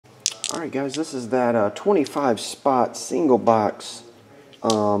Alright guys, this is that 25 spot single box,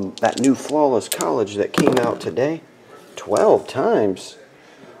 that new Flawless College that came out today. 12 times.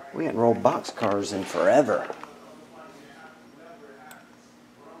 We hadn't rolled boxcars in forever.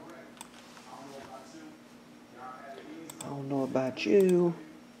 I don't know about you.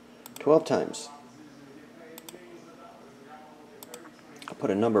 12 times. I'll put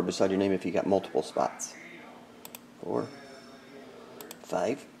a number beside your name if you got multiple spots. 4,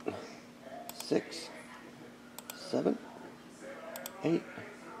 5, 6, 7, 8,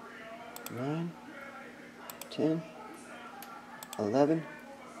 9, 10, 11,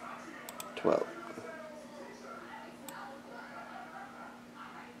 12.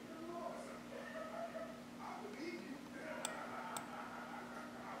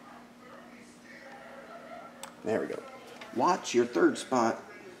 There we go. Watch your third spot.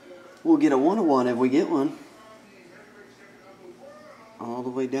 We'll get a 101 if we get one. All the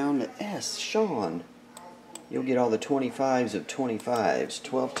way down to S, Sean. You'll get all the 25s of 25s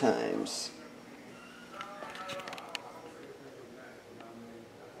 12 times.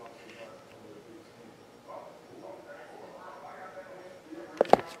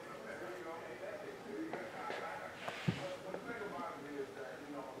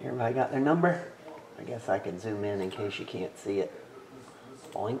 Everybody got their number? I guess I can zoom in case you can't see it.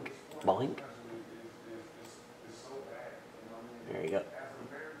 Boink, boink. There you go.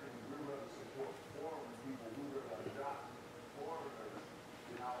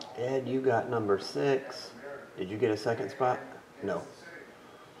 Ed, you got number 6. Did you get a second spot? No.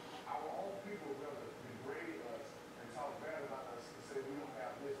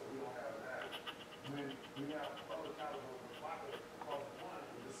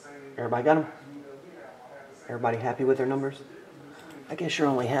 Everybody got them? Everybody happy with their numbers? I guess you're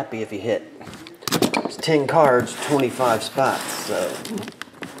only happy if you hit. It's 10 cards, 25 spots, so.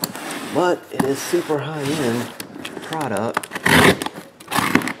 But it is super high-end product.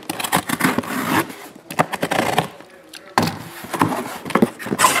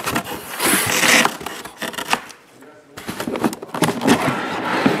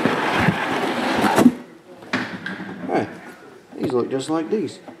 Hey, these look just like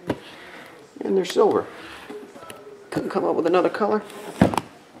these. And they're silver. Couldn't come up with another color.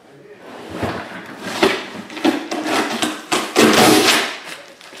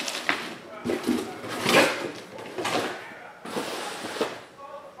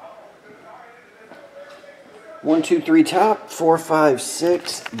 One, 2, 3 top, 4, 5,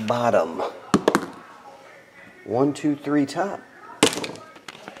 6 bottom. 1, 2, 3 top.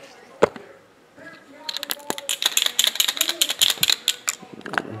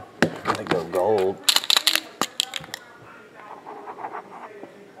 Gotta go gold.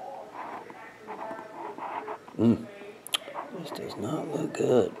 This does not look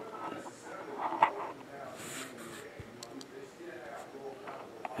good.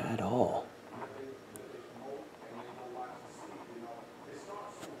 At all.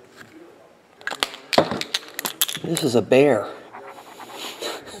 This is a bear.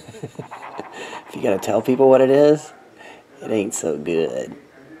 If you gotta tell people what it is, it ain't so good.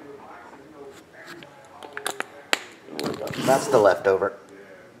 That's the leftover.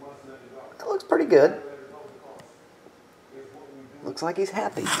 That looks pretty good. Looks like he's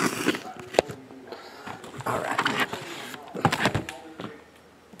happy. Alright.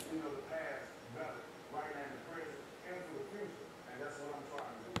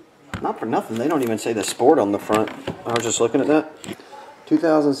 Not for nothing, they don't even say the sport on the front. I was just looking at that.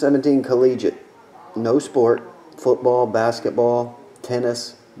 2017 Collegiate. No sport. Football, basketball,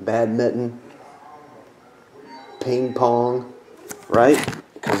 tennis, badminton, ping pong. Right?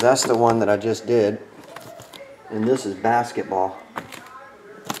 Because that's the one that I just did. And this is basketball.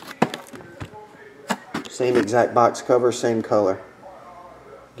 Same exact box cover, same color.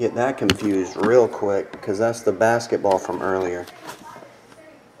 Get that confused real quick because that's the basketball from earlier.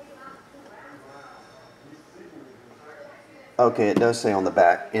 Okay, it does say on the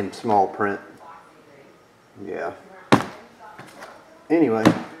back in small print. Yeah. Anyway,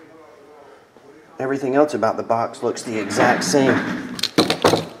 everything else about the box looks the exact same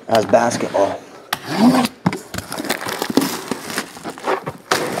as basketball.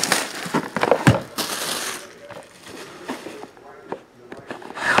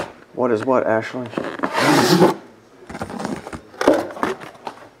 What is what, Ashley?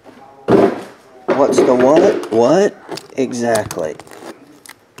 What's the what? What? Exactly.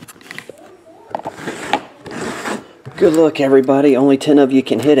 Good luck, everybody. Only 10 of you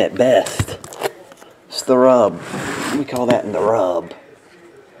can hit at best. It's the rub. We call that in the rub.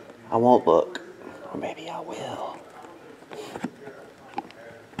 I won't look. Or maybe I will.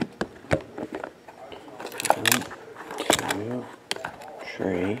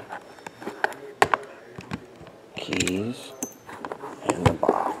 tree, keys, and the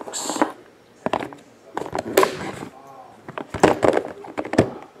box.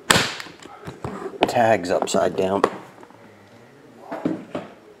 Tags upside down.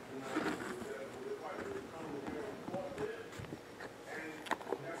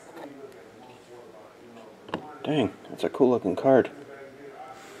 Dang, that's a cool looking card.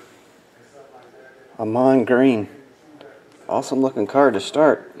 Amon Green. Awesome looking card to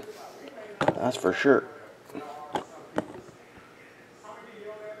start. That's for sure.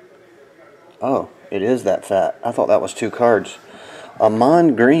 Oh, it is that fat. I thought that was 2 cards.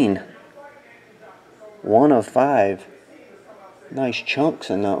 Amon Green. 1 of 5. Nice chunks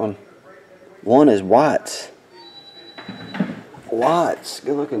in that one. 1 is Watts. Watts.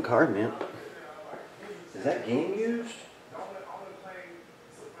 Good looking card, man. Is that game used?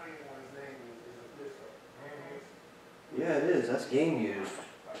 Yeah, it is. That's game used.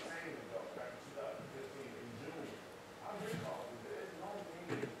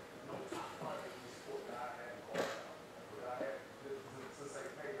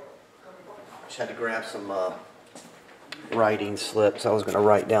 Just had to grab some writing slips. I was going to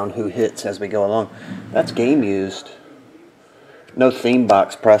write down who hits as we go along. That's game used. No theme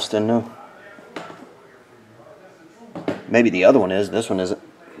box, Preston, no. Maybe the other one is. This one isn't.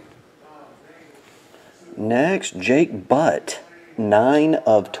 Next, Jake Butt. 9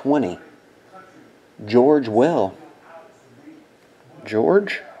 of 20. George Will.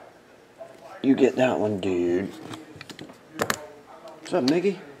 George? You get that one, dude. What's up,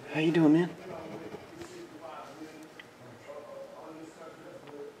 Miggy? How you doing, man?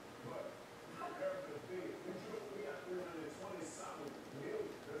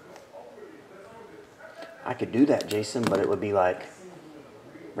 I could do that, Jason, but it would be like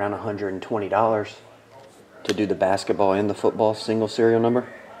around $120 to do the basketball and the football single serial number.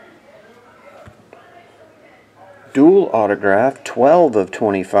 Dual autograph, 12 of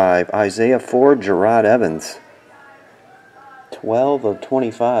 25. Isaiah Ford, Gerard Evans. 12 of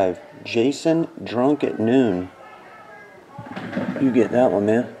 25. Jason Drunk at Noon. You get that one,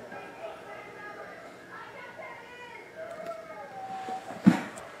 man.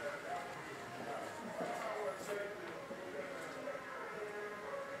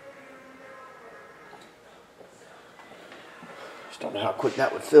 Just don't know how quick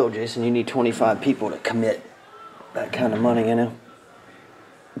that would fill, Jason. You need 25 people to commit that kind of money, you know.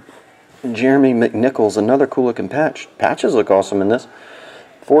 And Jeremy McNichols, another cool looking patch. Patches look awesome in this.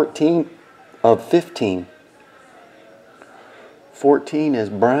 14 of 15. 14 is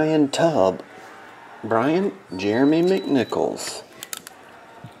Brian Tubb. Brian, Jeremy McNichols.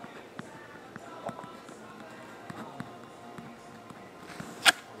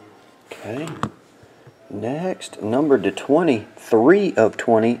 Okay. Next, numbered to 20. 3 of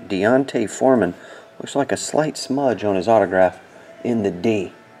 20, Deontay Foreman. Looks like a slight smudge on his autograph in the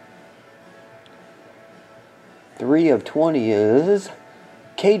D. 3 of 20 is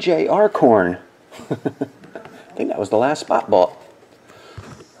KJ Arcorn. I think that was the last spot bought.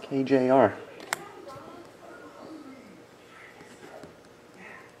 KJR.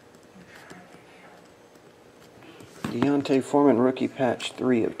 Deontay Foreman rookie patch,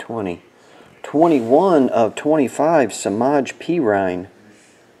 3 of 20. 21 of 25, Samaj Pirine.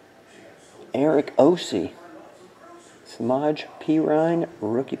 Eric Ossie. Samaj Pirine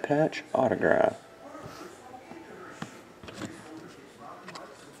rookie patch autograph.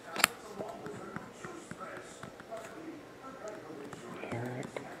 Eric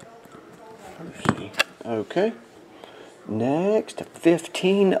Ossie. Okay. Next,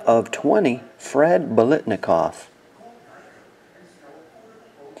 15 of 20, Fred Biletnikoff.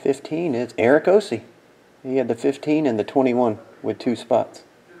 15 is Eric Ossie. He had the 15 and the 21 with 2 spots.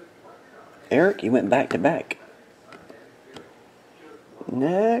 Eric, you went back to back.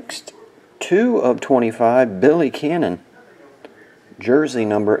 Next, 2 of 25, Billy Cannon. Jersey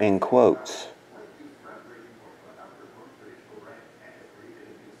number in quotes.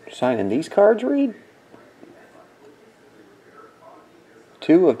 Signing these cards, Reed?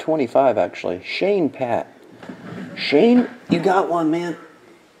 2 of 25, actually. Shane Pat. Shane, you got one, man.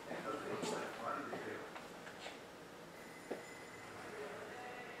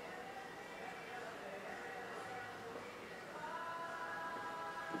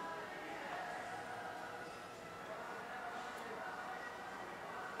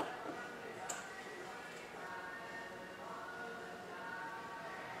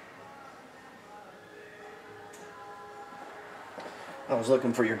 I was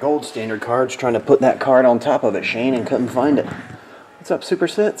looking for your gold standard cards, trying to put that card on top of it, Shane, and couldn't find it. What's up, Super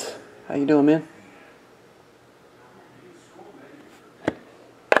Sits? How you doing, man?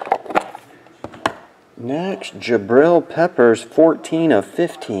 Next, Jabril Peppers, 14 of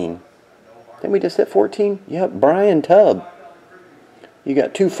 15. Didn't we just hit 14? Yep, Brian Tubb. You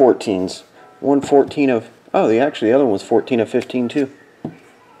got two 14s. One 14 of... Oh, actually, the other one was 14 of 15, too.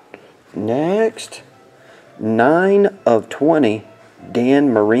 Next, 9 of 20,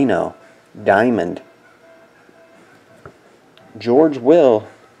 Dan Marino, Diamond. George Will.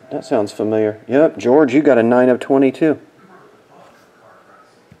 That sounds familiar. Yep, George, you got a 9 of 20, too.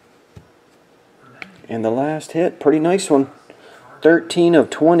 And the last hit, pretty nice one. 13 of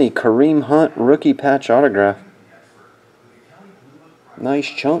 20, Kareem Hunt, rookie patch autograph. Nice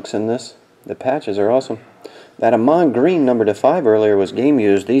chunks in this. The patches are awesome. That Amon Green number to 5 earlier was game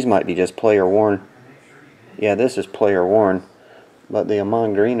used. These might be just player worn. Yeah, this is player worn. But the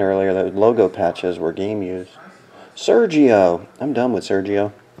Amon Green earlier, those logo patches were game used. Sergio. I'm done with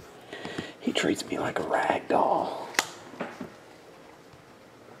Sergio. He treats me like a rag doll.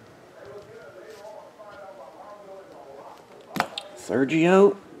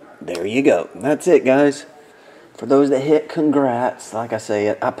 Sergio, there you go. That's it, guys. For those that hit, congrats. Like I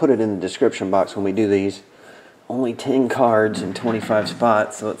say, I put it in the description box when we do these. Only 10 cards in 25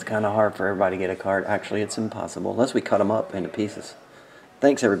 spots, so it's kind of hard for everybody to get a card. Actually, it's impossible, unless we cut them up into pieces.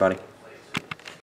 Thanks, everybody.